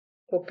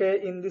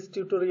Okay, in this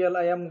tutorial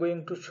I am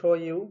going to show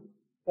you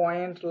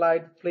point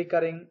light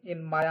flickering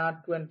in Maya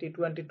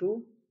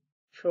 2022.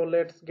 So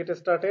let's get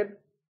started.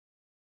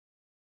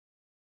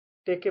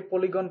 Take a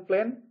polygon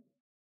plane,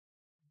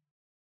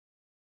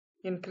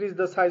 increase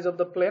the size of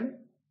the plane.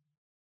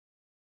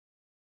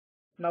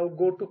 Now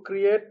go to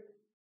create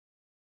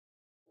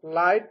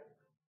light,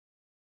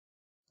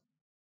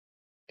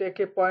 take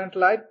a point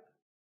light,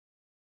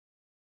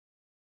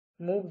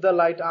 move the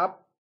light up.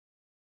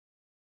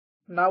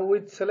 Now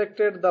with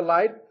selected the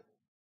light,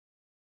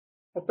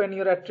 open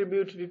your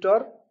attribute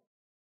editor,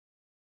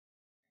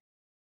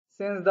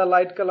 change the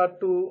light color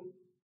to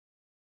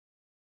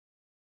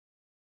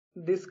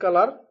this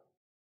color,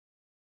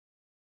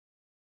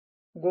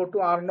 go to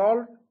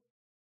Arnold,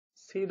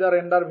 see the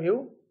render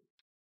view.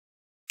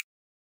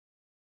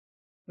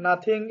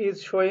 Nothing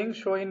is showing,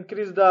 so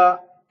increase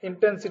the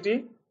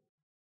intensity,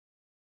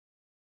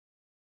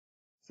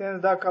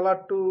 change the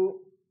color to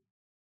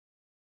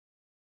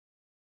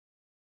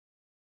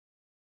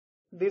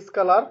this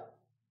color,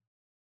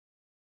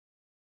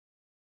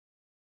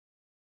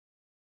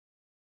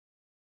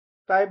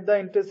 type the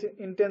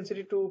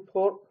intensity to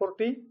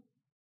 440.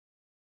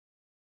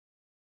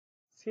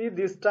 See,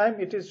 this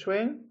time it is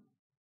showing.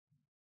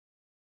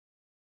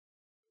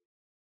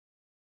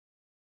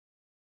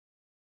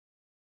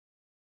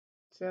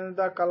 Change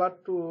the color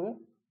to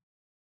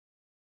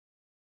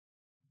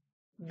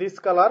this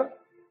color.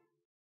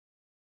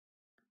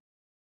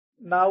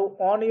 Now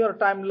on your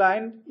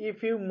timeline,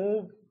 if you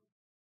move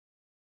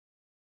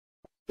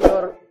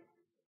your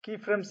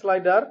keyframe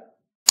slider,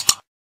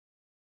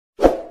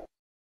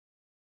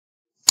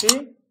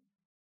 see,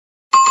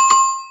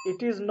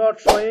 it is not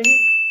showing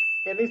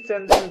any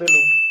changing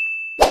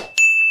value.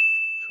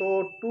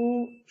 So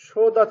to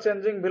show the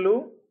changing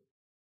value,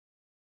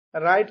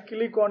 right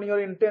click on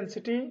your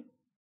intensity,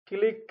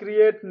 click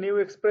create new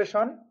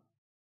expression,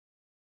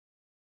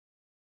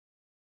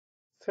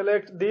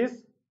 select this,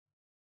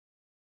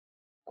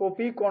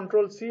 copy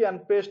Ctrl C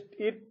and paste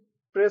it,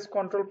 press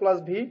Ctrl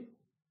plus V.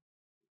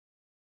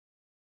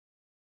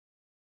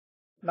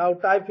 Now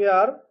type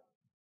here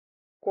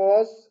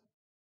cos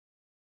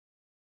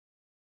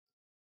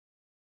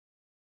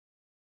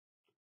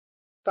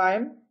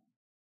time,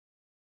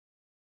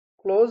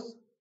 close,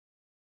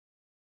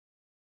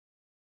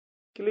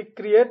 click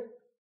create.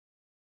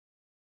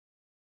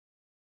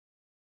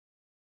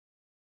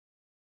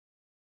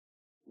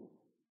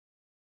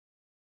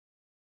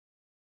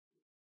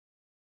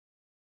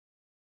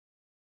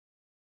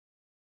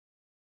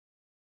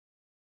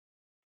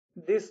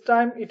 This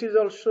time it is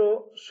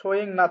also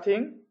showing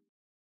nothing.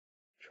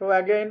 So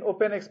again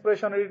open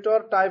expression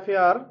editor, type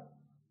here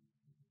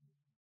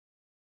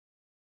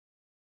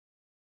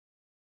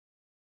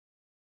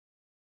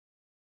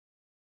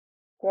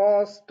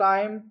cos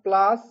time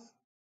plus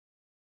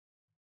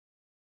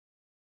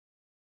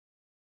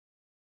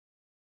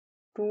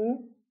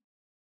 2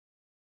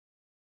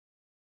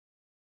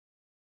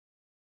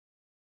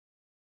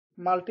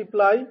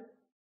 multiply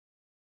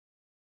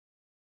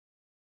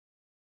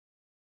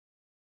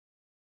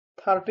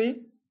 30,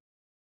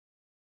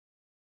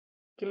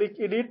 click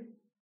edit.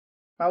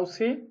 Now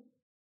see,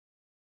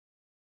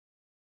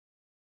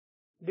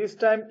 this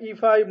time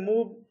if I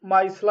move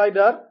my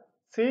slider,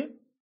 see,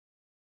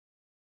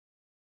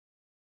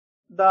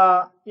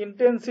 the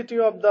intensity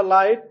of the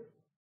light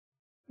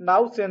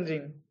now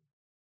changing.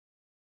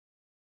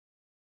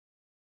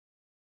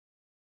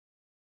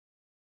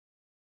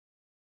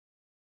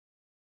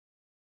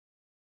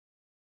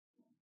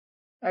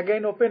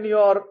 Again open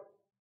your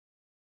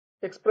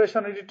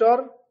expression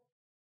editor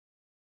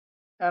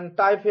and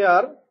type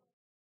here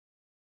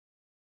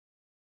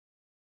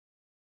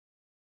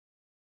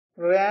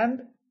rand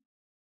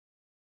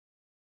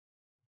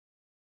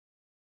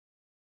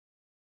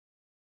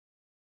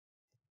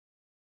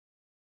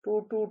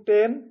two to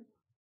 10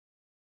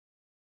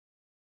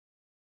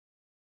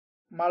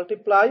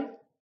 multiply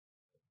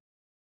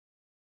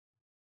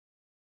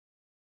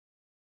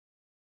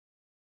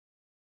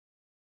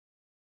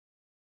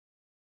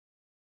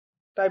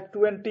type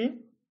 20.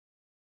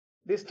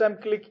 This time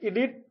click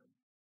edit.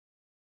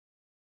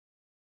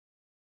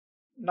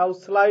 Now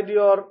slide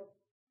your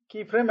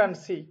keyframe and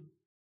see.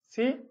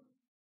 See,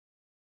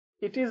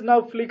 it is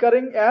now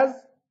flickering as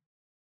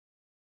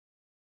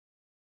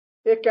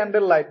a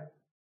candle light.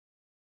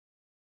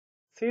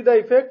 See the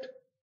effect?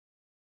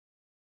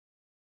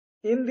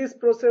 In this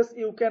process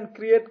you can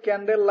create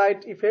candle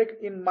light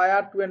effect in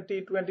Maya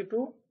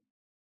 2022.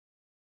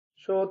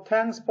 So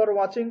thanks for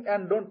watching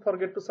and don't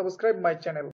forget to subscribe my channel.